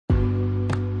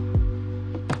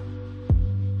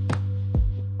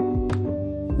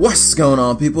What's going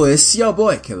on, people? It's your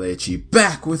boy Kelechi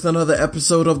back with another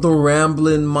episode of the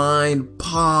Ramblin' Mind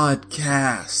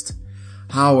podcast.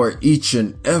 How are each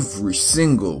and every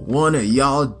single one of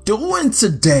y'all doing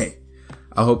today?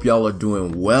 I hope y'all are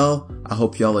doing well. I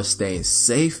hope y'all are staying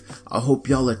safe. I hope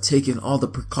y'all are taking all the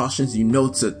precautions you know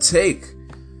to take.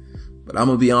 But I'm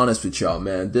gonna be honest with y'all,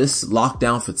 man. This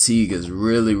lockdown fatigue is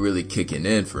really kicking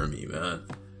in for me, man.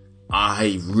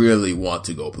 I really want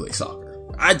to go play soccer.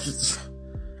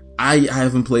 I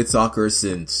haven't played soccer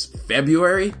since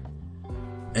February.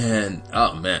 And,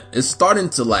 oh man, it's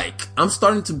starting to I'm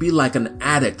starting to be like an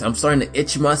addict. I'm starting to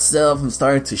itch myself. I'm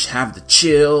starting to have the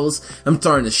chills. I'm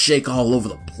starting to shake all over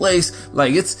the place.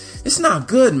 Like, it's not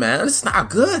good, man. It's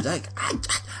not good. Like,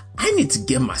 I need to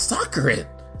get my soccer in.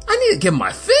 I need to get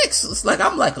my fix. It's like,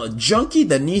 I'm like a junkie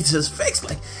that needs his fix.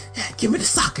 Like, yeah, give me the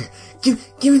soccer. Give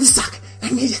me the soccer.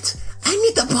 I need it. I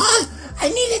need the ball. I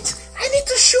need it. I need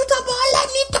to shoot the ball. I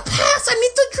need to pass. I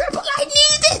need to dribble. I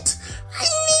need it. I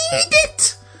need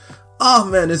it. Oh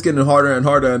man, it's getting harder and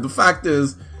harder. And the fact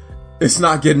is, it's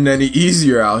not getting any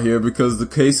easier out here because the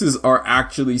cases are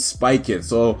actually spiking.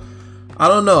 So, I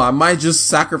don't know. I might just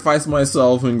sacrifice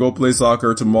myself and go play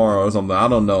soccer tomorrow or something. I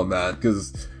don't know, man.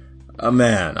 Cause,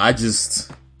 man, I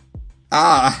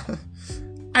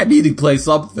need to play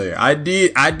something. I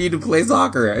need to play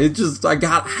soccer. I just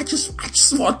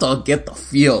want to get the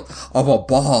feel of a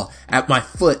ball at my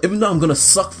foot. Even though I'm gonna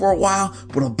suck for a while,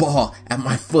 but a ball at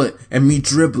my foot and me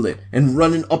dribbling and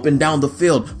running up and down the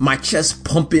field, my chest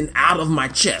pumping out of my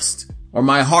chest, or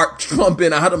my heart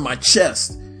pumping out of my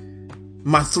chest,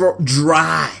 my throat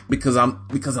dry because I'm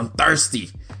thirsty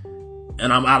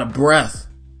and I'm out of breath.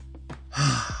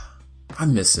 I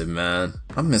miss it, man.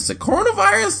 I miss it.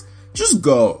 Coronavirus? Just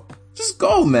go,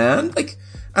 man. Like,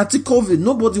 anti-COVID,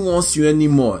 nobody wants you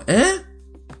anymore, eh?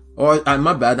 Or,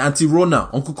 my bad, anti-Rona,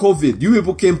 Uncle COVID, you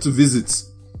people came to visit.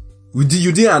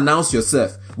 You didn't announce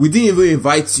yourself. We didn't even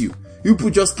invite you. You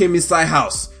people just came inside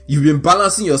house. You've been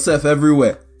balancing yourself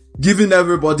everywhere, giving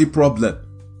everybody problem.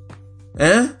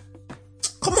 Eh?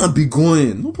 Come on, be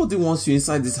going. Nobody wants you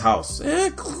inside this house.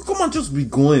 Eh? Come on, just be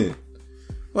going.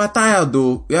 We're tired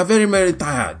though. We are very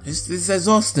tired. It's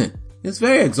exhausting. It's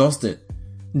very exhausting.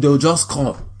 They'll just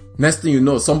come. Next thing you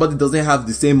know, somebody doesn't have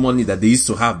the same money that they used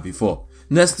to have before.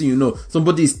 Next thing you know,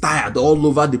 somebody is tired all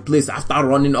over the place after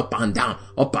running up and down.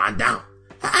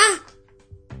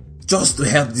 Just to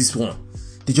help this one.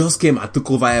 They just came and took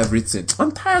over everything.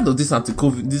 I'm tired of this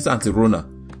anti-COVID, this anti-Rona.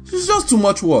 It's just too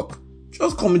much work.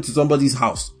 Just coming to somebody's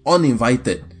house,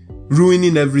 uninvited,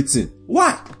 ruining everything.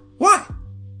 Why?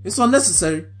 It's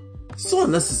unnecessary. So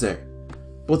unnecessary.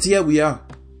 But here we are,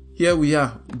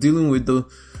 dealing with the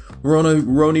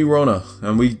Rona,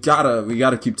 and we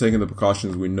gotta keep taking the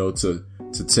precautions we know to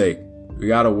take. We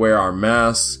gotta wear our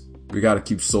masks. We gotta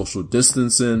keep social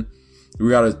distancing. We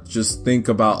gotta just think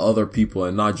about other people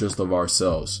and not just of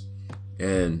ourselves.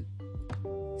 And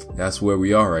that's where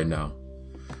we are right now.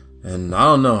 And I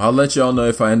don't know. I'll let y'all know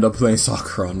if I end up playing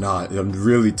soccer or not. I'm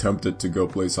really tempted to go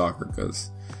play soccer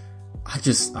because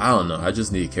I don't know. I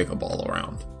just need to kick a ball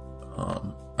around.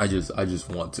 I just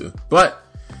want to. But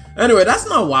anyway, that's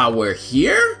not why we're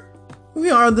here.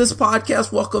 We are on this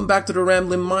podcast. Welcome back to the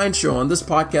Ramblin' Mind Show. On this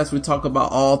podcast, we talk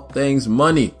about all things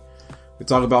money. We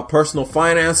talk about personal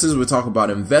finances. We talk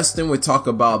about investing. We talk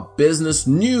about business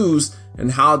news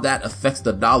and how that affects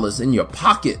the dollars in your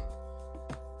pocket.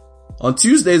 On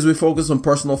Tuesdays, we focus on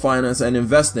personal finance and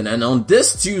investing. And on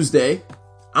this Tuesday,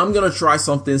 I'm going to try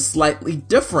something slightly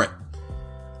different.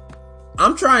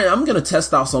 I'm going to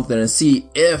test out something and see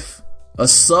if a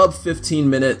sub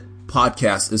 15-minute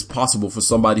podcast is possible for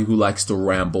somebody who likes to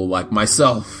ramble like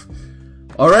myself.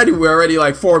 We're already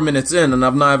like 4 minutes in and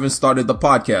I've not even started the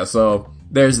podcast. So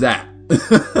there's that.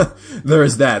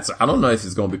 There's that. So I don't know if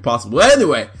it's going to be possible.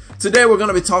 Anyway, today we're going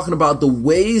to be talking about the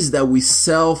ways that we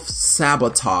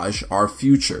self-sabotage our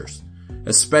futures,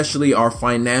 especially our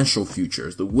financial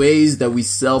futures, the ways that we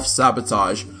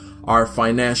self-sabotage our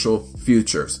financial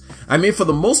futures. I mean, for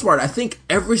the most part, I think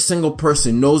every single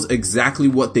person knows exactly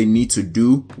what they need to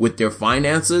do with their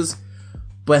finances.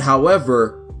 But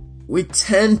however, we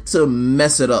tend to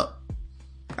mess it up.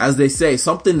 As they say,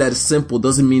 something that is simple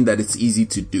doesn't mean that it's easy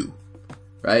to do,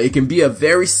 right? It can be a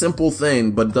very simple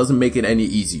thing, but it doesn't make it any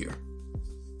easier.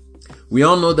 We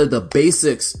all know that the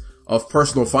basics of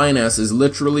personal finance is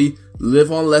literally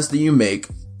live on less than you make,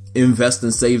 invest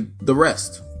and save the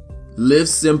rest. Live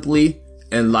simply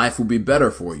and life will be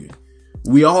better for you.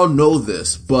 We all know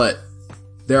this, but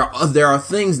there are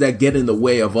things that get in the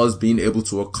way of us being able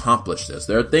to accomplish this.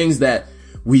 There are things that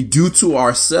we do to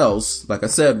ourselves. Like I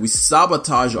said, we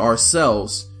sabotage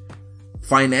ourselves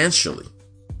financially.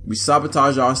 We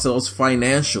sabotage ourselves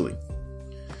financially.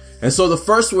 And so the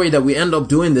first way that we end up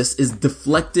doing this is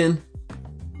deflecting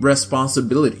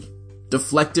responsibility.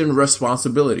 Deflecting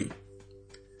responsibility.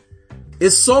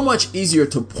 It's so much easier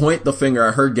to point the finger.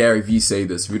 I heard Gary Vee say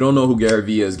this. If you don't know who Gary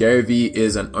Vee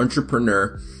is an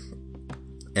entrepreneur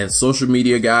and social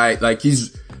media guy. Like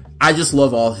I just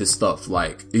love all his stuff.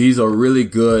 Like he's a really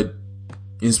good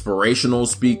inspirational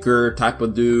speaker type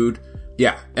of dude.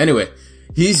 Yeah. Anyway,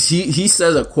 he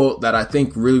says a quote that I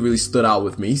think really stood out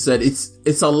with me. He said,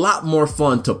 it's a lot more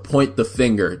fun to point the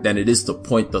finger than it is to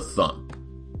point the thumb.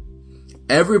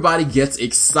 Everybody gets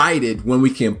excited when we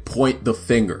can point the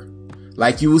finger.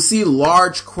 Like you will see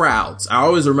large crowds. I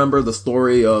always remember the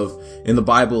story in the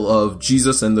Bible of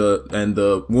Jesus and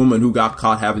the woman who got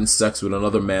caught having sex with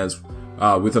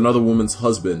another woman's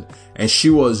husband. And she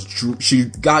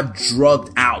got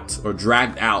dragged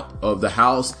out of the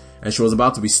house, and she was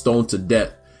about to be stoned to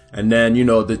death. And then,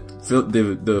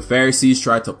 the Pharisees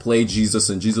tried to play Jesus,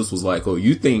 and Jesus was like, oh,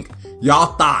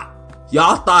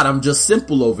 y'all thought I'm just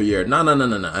simple over here. No.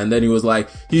 And then he was like,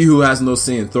 he who has no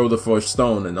sin, throw the first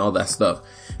stone and all that stuff.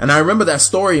 And I remember that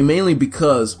story mainly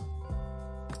because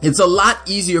it's a lot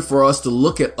easier for us to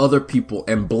look at other people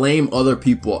and blame other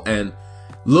people and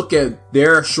look at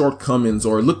their shortcomings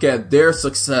or look at their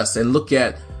success and look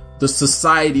at the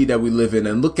society that we live in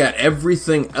and look at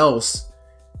everything else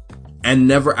and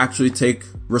never actually take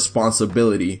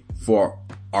responsibility for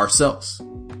ourselves.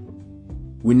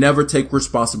 We never take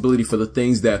responsibility for the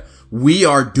things that we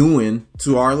are doing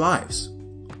to our lives.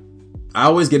 I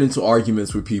always get into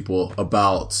arguments with people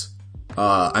about,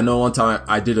 I know one time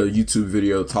I did a YouTube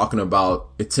video talking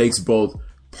about it takes both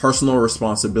personal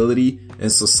responsibility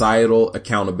and societal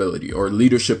accountability or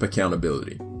leadership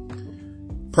accountability.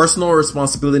 Personal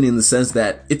responsibility in the sense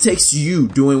that it takes you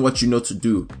doing what you know to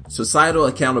do. Societal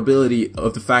accountability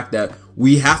of the fact that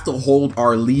we have to hold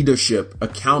our leadership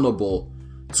accountable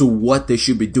to what they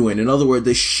should be doing. In other words,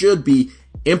 they should be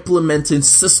implementing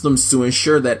systems to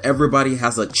ensure that everybody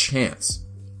has a chance.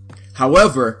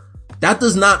 However, that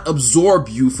does not absorb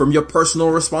you from your personal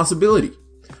responsibility.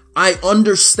 I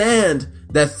understand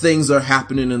that things are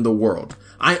happening in the world.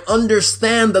 I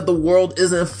understand that the world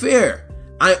isn't fair.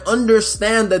 I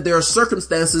understand that there are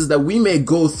circumstances that we may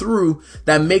go through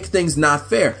that make things not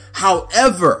fair.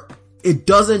 However, it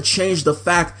doesn't change the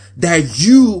fact that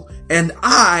you and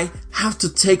I have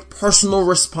to take personal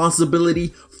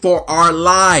responsibility for our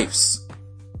lives.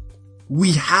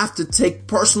 We have to take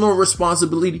personal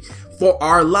responsibility for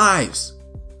our lives.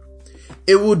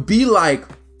 It would be like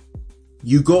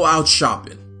you go out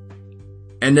shopping,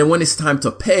 and then when it's time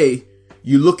to pay,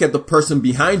 you look at the person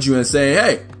behind you and say,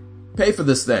 hey, pay for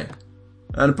this thing.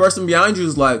 And the person behind you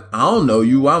is like, I don't know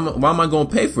you. Why am I going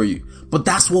to pay for you? But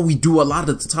that's what we do a lot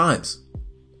of the times.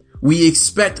 We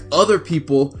expect other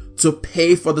people to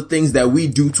pay for the things that we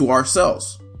do to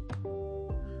ourselves.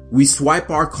 We swipe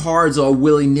our cards all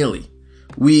willy-nilly.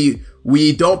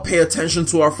 We don't pay attention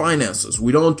to our finances.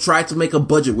 We don't try to make a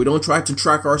budget. We don't try to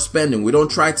track our spending. We don't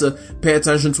try to pay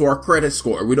attention to our credit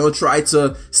score. We don't try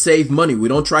to save money. We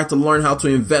don't try to learn how to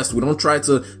invest. We don't try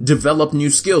to develop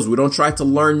new skills. We don't try to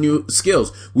learn new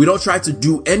skills. We don't try to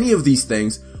do any of these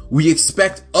things. We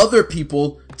expect other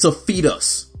people to feed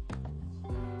us.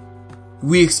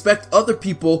 We expect other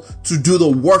people to do the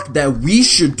work that we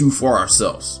should do for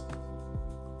ourselves.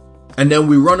 And then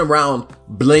we run around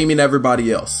blaming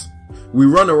everybody else. We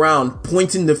run around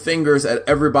pointing the fingers at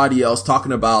everybody else,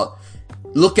 talking about,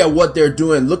 look at what they're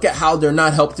doing. Look at how they're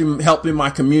not helping my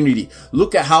community.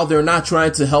 Look at how they're not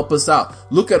trying to help us out.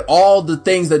 Look at all the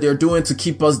things that they're doing to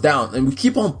keep us down. And we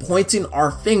keep on pointing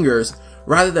our fingers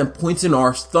rather than pointing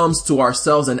our thumbs to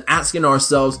ourselves and asking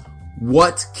ourselves,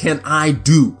 what can I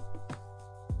do?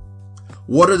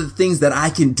 What are the things that I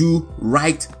can do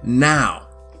right now?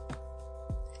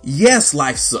 Yes,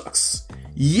 life sucks.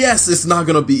 Yes, it's not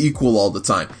going to be equal all the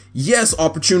time. Yes,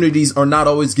 opportunities are not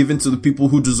always given to the people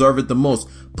who deserve it the most,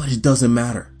 but it doesn't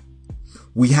matter.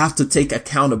 We have to take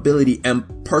accountability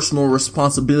and personal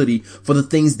responsibility for the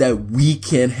things that we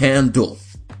can handle.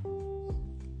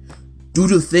 Do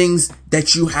the things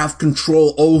that you have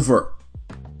control over.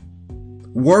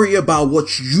 Worry about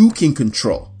what you can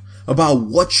control, about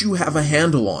what you have a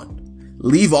handle on.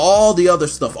 Leave all the other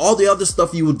stuff. All the other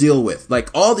stuff you will deal with.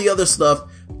 Like all the other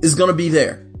stuff is going to be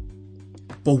there.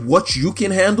 But what you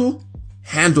can handle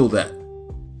that.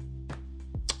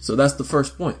 So that's the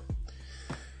first point.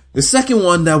 The second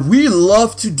one that we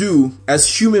love to do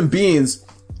as human beings,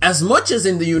 as much as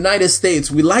in the United States,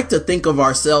 we like to think of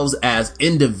ourselves as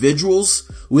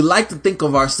individuals. We like to think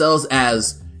of ourselves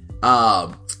as,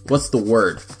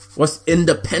 what's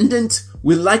independent?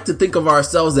 We like to think of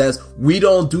ourselves as we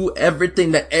don't do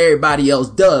everything that everybody else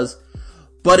does.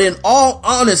 But in all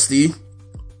honesty,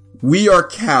 we are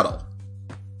cattle.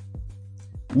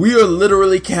 We are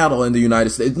literally cattle in the United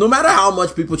States. No matter how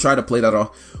much people try to play that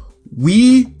off,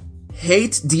 we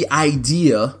hate the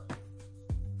idea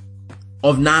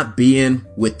of not being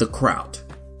with the crowd.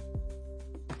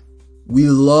 We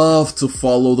love to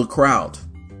follow the crowd.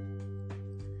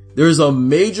 There's a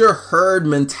major herd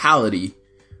mentality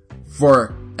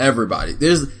for everybody.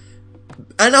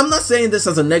 And I'm not saying this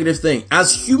as a negative thing.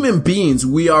 As human beings,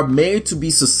 we are made to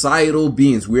be societal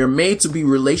beings. We are made to be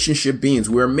relationship beings.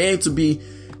 We are made to be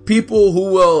people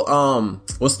who will,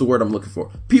 what's the word I'm looking for?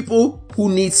 People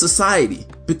who need society.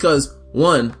 Because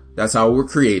one, that's how we're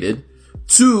created.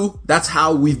 Two, that's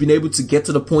how we've been able to get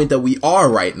to the point that we are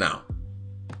right now.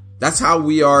 That's how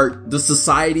we are the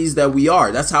societies that we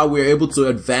are. That's how we're able to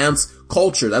advance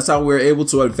culture. That's how we're able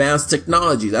to advance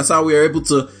technology. That's how we're able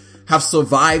to have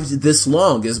survived this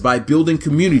long, is by building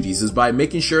communities, is by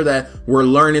making sure that we're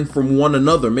learning from one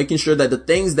another, making sure that the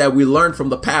things that we learned from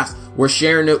the past, we're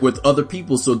sharing it with other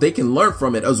people so they can learn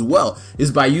from it as well,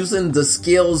 is by using the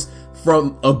skills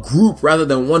from a group rather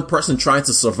than one person trying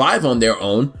to survive on their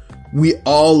own. We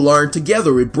all learn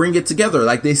together. We bring it together.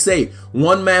 Like they say,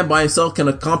 one man by himself can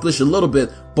accomplish a little bit,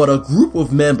 but a group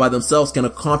of men by themselves can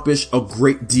accomplish a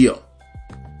great deal.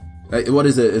 Like, what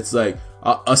is it? It's like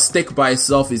a stick by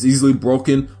itself is easily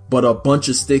broken, but a bunch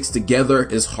of sticks together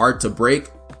is hard to break.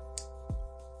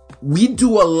 We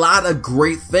do a lot of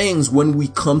great things when we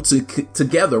come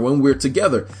together, when we're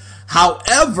together.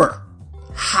 However,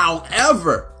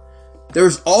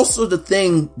 there's also the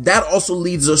thing that also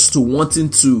leads us to wanting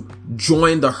to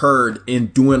join the herd in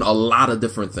doing a lot of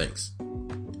different things.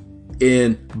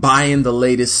 In buying the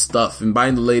latest stuff, in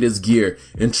buying the latest gear,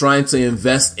 in trying to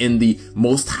invest in the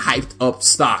most hyped up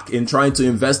stock, in trying to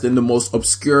invest in the most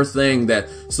obscure thing that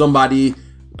somebody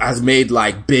has made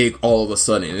like big all of a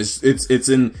sudden. It's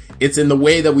in the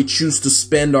way that we choose to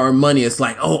spend our money. It's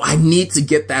like, oh, I need to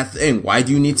get that thing. Why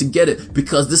do you need to get it?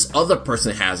 Because this other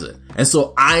person has it. And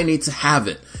so I need to have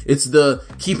it. It's the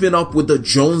keeping up with the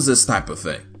Joneses type of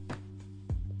thing.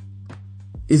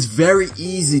 It's very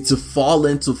easy to fall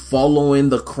into following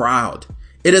the crowd.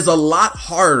 It is a lot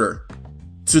harder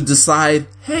to decide,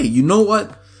 hey, you know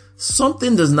what?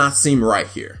 Something does not seem right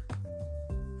here.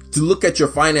 To look at your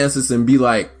finances and be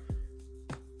like,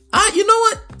 you know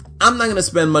what? I'm not going to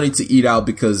spend money to eat out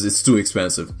because it's too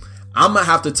expensive. I'm going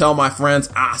to have to tell my friends,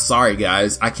 sorry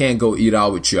guys, I can't go eat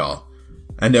out with y'all.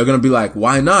 And they're going to be like,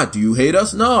 why not? Do you hate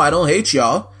us? No, I don't hate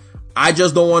y'all. I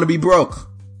just don't want to be broke.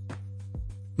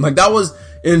 Like that was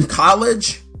in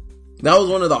college. That was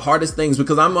one of the hardest things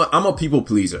because I'm a people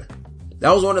pleaser.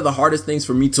 That was one of the hardest things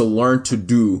for me to learn to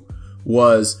do.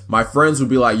 Was my friends would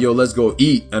be like, yo, let's go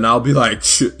eat. And I'll be like,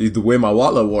 shit, the way my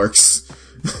wallet works,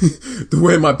 the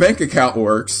way my bank account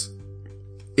works.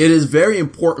 It is very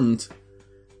important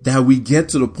that we get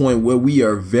to the point where we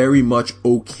are very much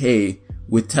okay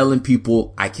with telling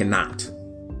people I cannot.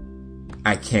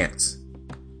 I can't.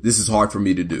 This is hard for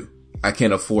me to do. I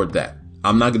can't afford that.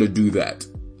 I'm not going to do that.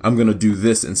 I'm going to do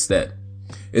this instead.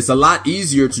 It's a lot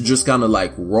easier to just kind of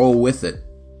like roll with it.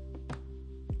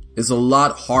 It's a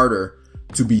lot harder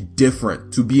to be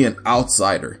different, to be an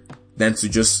outsider, than to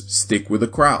just stick with the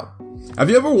crowd. Have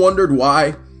you ever wondered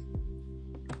why?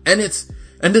 And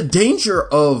the danger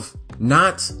of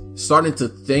not starting to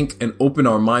think and open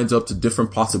our minds up to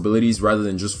different possibilities rather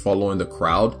than just following the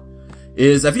crowd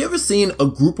is, have you ever seen a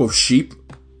group of sheep?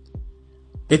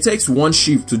 It takes one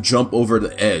sheep to jump over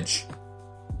the edge,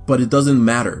 but it doesn't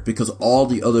matter because all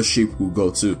the other sheep will go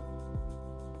too.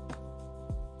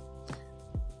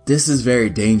 This is very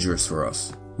dangerous for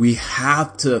us. We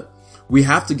have to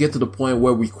get to the point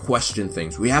where we question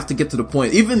things. We have to get to the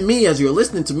point, even me, as you're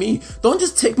listening to me, don't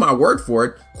just take my word for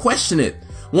it, question it.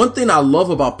 One thing I love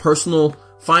about personal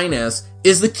finance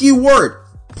is the key word,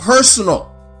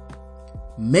 personal.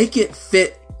 Make it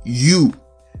fit you.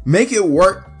 Make it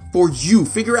work for you.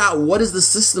 Figure out what is the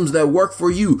systems that work for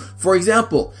you. For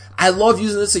example, I love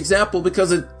using this example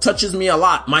because it touches me a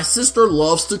lot. My sister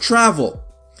loves to travel.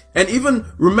 And even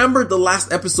remember the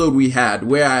last episode we had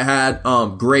where I had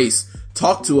Grace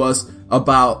talk to us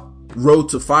about Road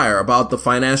to Fire, about the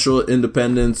financial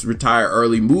independence, retire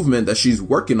early movement that she's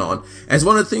working on. And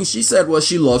one of the things she said was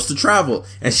she loves to travel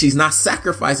and she's not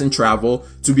sacrificing travel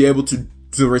to be able to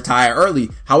retire early.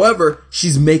 However,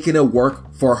 she's making it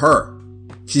work for her.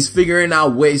 She's figuring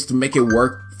out ways to make it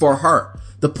work for her.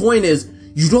 The point is,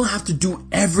 you don't have to do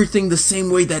everything the same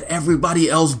way that everybody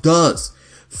else does.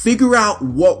 Figure out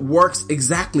what works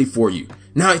exactly for you.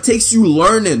 Now it takes you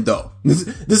learning though. This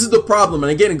is the problem.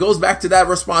 And again, it goes back to that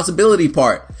responsibility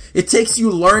part. It takes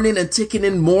you learning and taking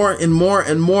in more and more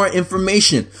and more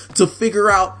information to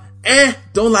figure out,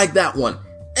 don't like that one.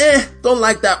 Don't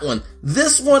like that one.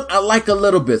 This one I like a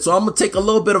little bit. So I'm going to take a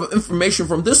little bit of information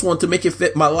from this one to make it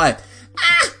fit my life.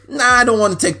 Nah, I don't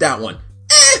want to take that one.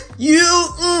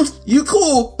 You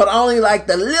cool, but I only like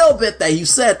the little bit that you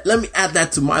said. Let me add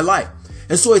that to my life.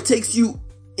 And so it takes you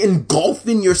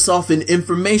engulfing yourself in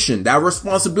information, that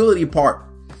responsibility part.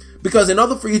 Because in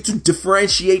order for you to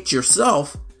differentiate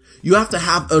yourself, you have to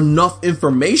have enough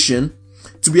information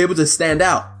to be able to stand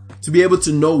out, to be able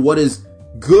to know what is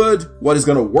good, what is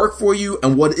going to work for you,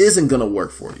 and what isn't going to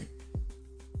work for you.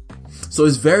 So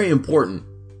it's very important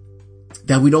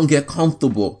that we don't get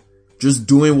comfortable just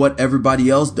doing what everybody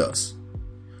else does.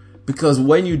 Because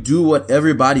when you do what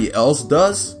everybody else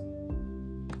does,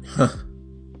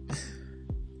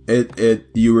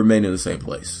 you remain in the same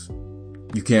place.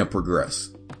 You can't progress.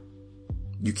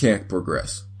 You can't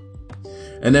progress.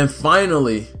 And then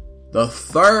finally, the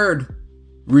third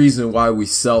reason why we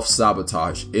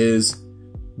self-sabotage is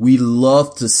we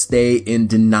love to stay in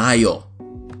denial.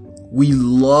 We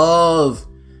love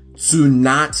to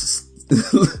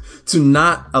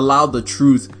not allow the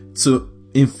truth to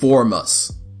inform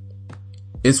us.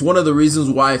 It's one of the reasons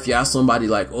why if you ask somebody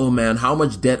like, oh man, how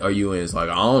much debt are you in? It's like,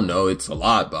 I don't know. It's a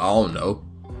lot, but I don't know.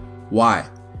 Why?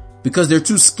 Because they're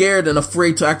too scared and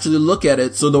afraid to actually look at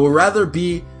it. So they'll rather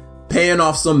be paying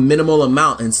off some minimal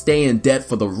amount and stay in debt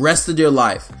for the rest of their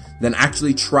life than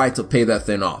actually try to pay that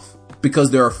thing off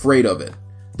because they're afraid of it.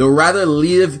 They'll rather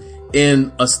live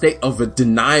in a state of a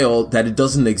denial that it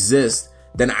doesn't exist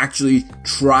than actually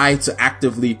try to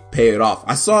actively pay it off.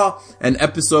 I saw an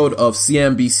episode of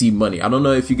CNBC Money. I don't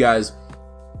know if you guys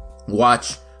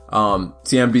watch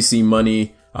CNBC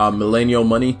Money, Millennial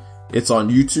Money. It's on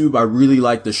YouTube. I really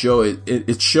like the show.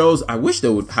 It shows, I wish they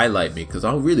would highlight me because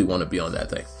I really want to be on that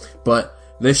thing. But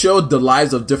they showed the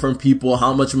lives of different people,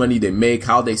 how much money they make,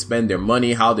 how they spend their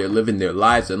money, how they're living their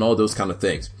lives, and all those kind of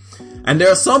things. And there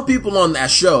are some people on that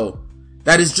show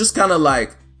that is just kind of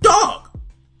like, dog,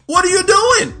 what are you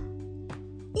doing?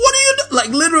 What are you doing? Like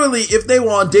literally, if they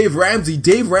were on Dave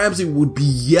Ramsey would be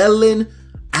yelling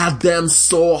at them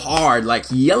so hard, like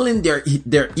yelling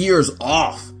their ears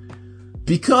off.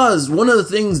 Because one of the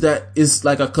things that is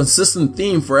like a consistent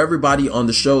theme for everybody on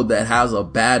the show that has a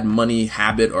bad money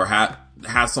habit or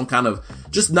has some kind of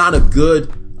just not a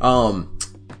good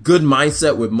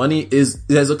mindset with money is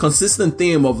there's a consistent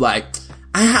theme of like,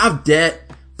 I have debt,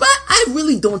 but I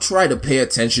really don't try to pay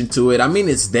attention to it. I mean,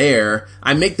 it's there.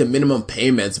 I make the minimum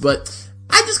payments, but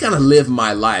I just kind of live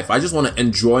my life. I just want to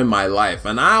enjoy my life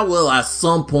and I will at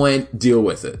some point deal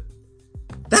with it.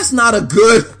 That's not a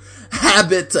good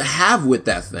habit to have with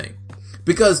that thing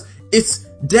because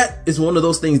debt is one of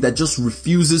those things that just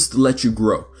refuses to let you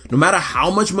grow. No matter how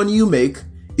much money you make,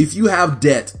 if you have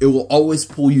debt, it will always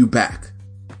pull you back.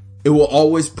 It will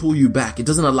always pull you back. It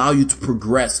doesn't allow you to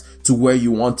progress to where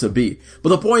you want to be. But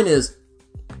the point is,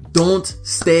 don't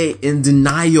stay in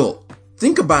denial.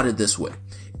 Think about it this way.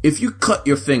 If you cut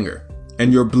your finger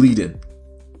and you're bleeding,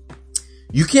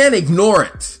 you can't ignore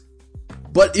it.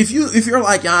 But if you're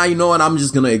like, you know what, I'm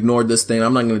just going to ignore this thing.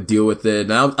 I'm not going to deal with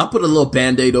it. And I'll put a little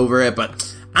Band-Aid over it,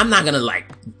 but I'm not going to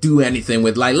like do anything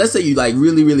with let's say you like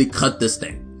really, really cut this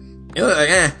thing. You're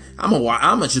like, I'm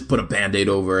going to just put a Band-Aid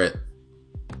over it.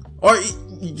 Or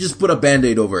you just put a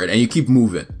Band-Aid over it and you keep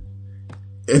moving.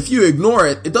 If you ignore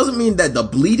it, it doesn't mean that the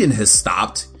bleeding has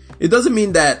stopped. It doesn't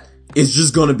mean that it's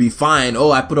just going to be fine.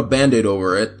 Oh, I put a Band-Aid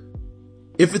over it.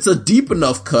 If it's a deep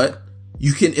enough cut,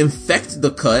 you can infect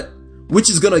the cut, which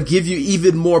is going to give you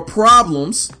even more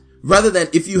problems rather than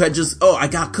if you had just, I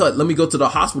got cut. Let me go to the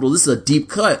hospital. This is a deep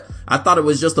cut. I thought it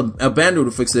was just a Band-Aid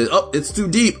to fix it. Oh, it's too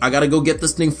deep. I got to go get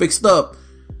this thing fixed up.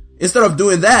 Instead of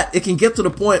doing that, it can get to the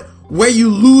point where you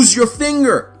lose your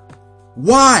finger.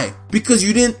 Why? Because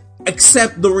you didn't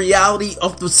accept the reality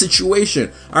of the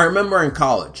situation. I remember in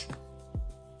college,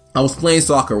 I was playing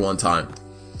soccer one time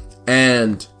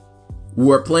and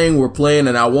we're playing,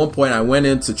 and at one point I went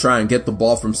in to try and get the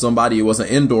ball from somebody. It was an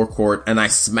indoor court and I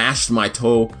smashed my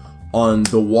toe on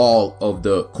the wall of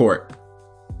the court.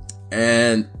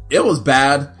 And it was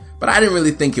bad, but I didn't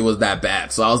really think it was that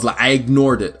bad. So I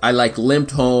ignored it. I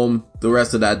limped home the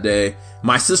rest of that day.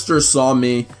 My sisters saw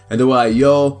me and they were like,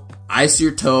 yo, ice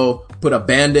your toe, put a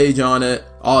bandage on it,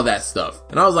 all that stuff.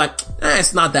 And I was like,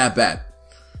 it's not that bad.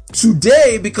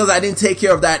 Today, because I didn't take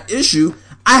care of that issue,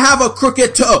 I have a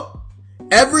crooked toe.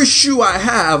 Every shoe I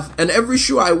have and every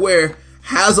shoe I wear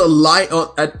has a light on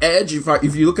an edge.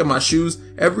 If you look at my shoes,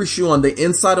 every shoe on the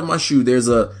inside of my shoe, there's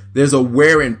a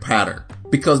wearing pattern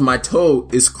because my toe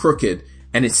is crooked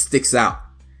and it sticks out.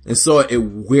 And so it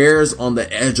wears on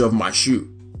the edge of my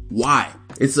shoe. Why?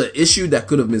 It's an issue that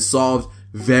could have been solved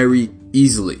very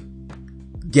easily.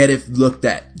 Get it looked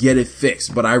at, get it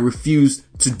fixed, but I refuse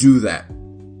to do that.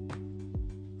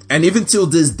 And even till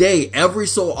this day, every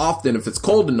so often, if it's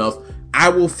cold enough, I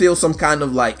will feel some kind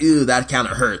of like, ew, that kind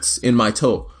of hurts in my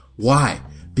toe. Why?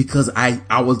 Because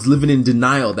I was living in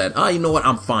denial that, you know what?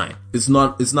 I'm fine. It's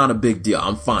not a big deal.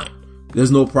 I'm fine.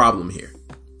 There's no problem here.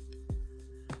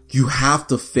 You have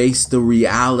to face the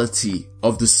reality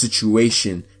of the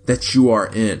situation that you are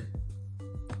in.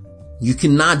 You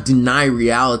cannot deny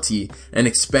reality and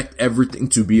expect everything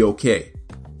to be okay.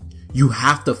 You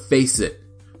have to face it.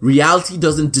 Reality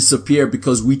doesn't disappear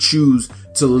because we choose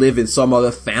to live in some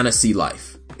other fantasy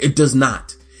life. It does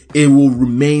not. It will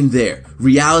remain there.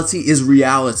 Reality is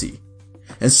reality.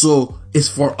 And so it's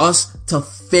for us to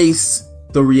face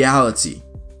the reality.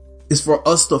 It's for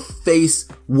us to face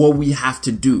what we have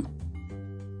to do.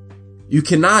 You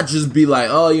cannot just be like,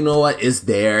 oh, you know what? It's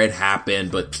there. It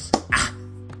happened, but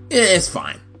it's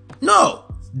fine. No,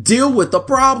 deal with the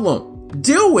problem.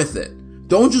 Deal with it.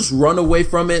 Don't just run away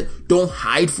from it. Don't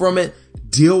hide from it.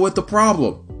 Deal with the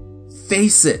problem.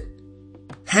 Face it.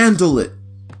 Handle it.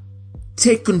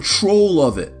 Take control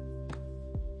of it.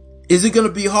 Is it going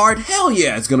to be hard? Hell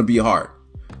yeah, it's going to be hard.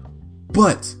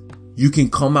 But you can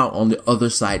come out on the other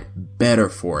side better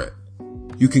for it.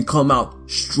 You can come out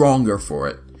stronger for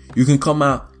it. You can come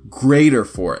out greater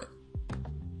for it.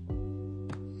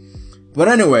 But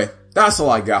anyway, that's all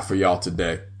I got for y'all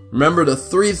today. Remember the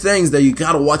 3 things that you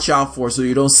gotta watch out for so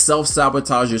you don't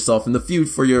self-sabotage yourself in the future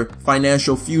for your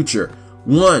financial future.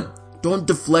 1, don't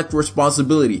deflect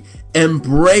responsibility.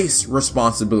 Embrace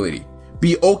responsibility.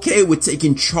 Be okay with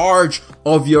taking charge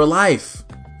of your life.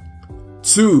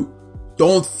 2,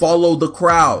 don't follow the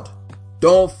crowd.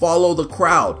 Don't follow the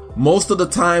crowd. Most of the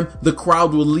time, the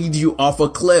crowd will lead you off a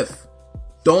cliff.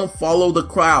 Don't follow the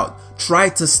crowd. Try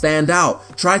to stand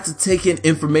out. Try to take in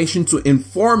information to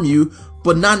inform you,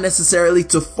 but not necessarily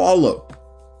to follow.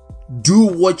 Do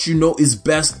what you know is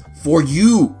best for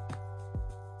you.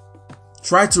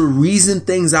 Try to reason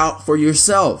things out for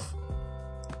yourself.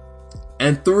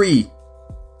 And 3,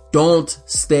 don't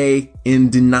stay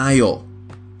in denial.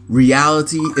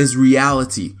 Reality is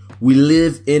reality. We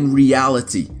live in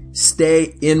reality.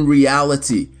 Stay in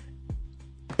reality.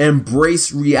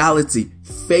 Embrace reality.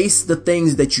 Face the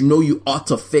things that you know you ought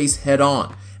to face head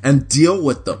on and deal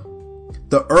with them.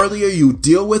 The earlier you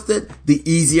deal with it, the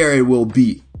easier it will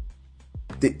be.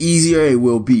 The easier it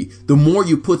will be. The more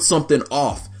you put something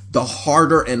off, the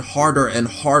harder and harder and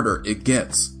harder it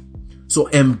gets. So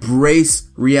embrace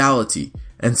reality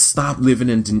and stop living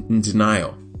in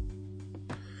denial.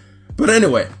 But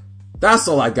anyway, that's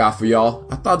all I got for y'all.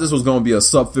 I thought this was going to be a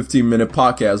sub 15-minute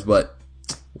podcast, but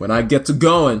when I get to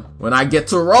going, when I get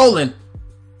to rolling,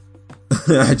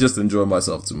 I just enjoy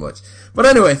myself too much. But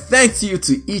anyway, thanks you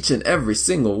to each and every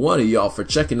single one of y'all for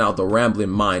checking out the Rambling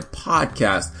Mind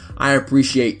podcast. I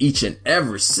appreciate each and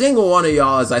every single one of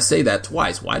y'all as I say that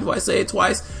twice. Why do I say it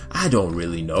twice? I don't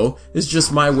really know. It's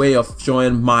just my way of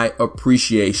showing my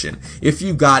appreciation. If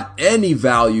you got any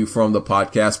value from the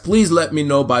podcast, please let me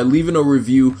know by leaving a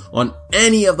review on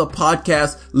any of the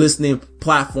podcast listening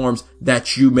platforms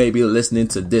that you may be listening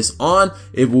to this on.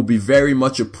 It will be very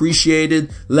much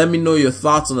appreciated. Let me know your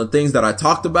thoughts on the things that I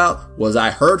talked about. Was I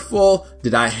hurtful?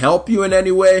 Did I help you in any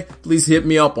way? Please hit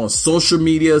me up on social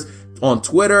medias, on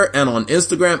Twitter and on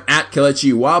Instagram at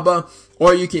Kelechi Iwaba,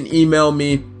 or you can email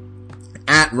me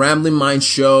at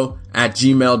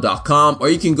ramblingmindshow@gmail.com, or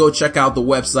you can go check out the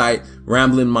website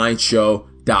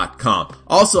ramblingmindshow.com.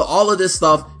 Also, all of this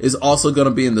stuff is also going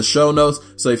to be in the show notes.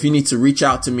 So if you need to reach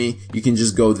out to me, you can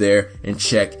just go there and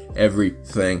check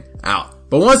everything out.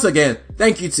 But once again,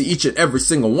 thank you to each and every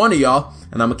single one of y'all,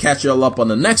 and I'm going to catch y'all up on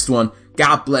the next one.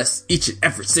 God bless each and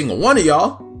every single one of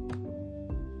y'all.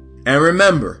 And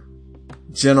remember,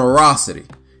 generosity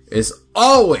is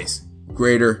always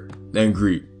greater than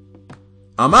greed.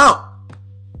 I'm out.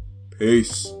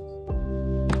 Peace.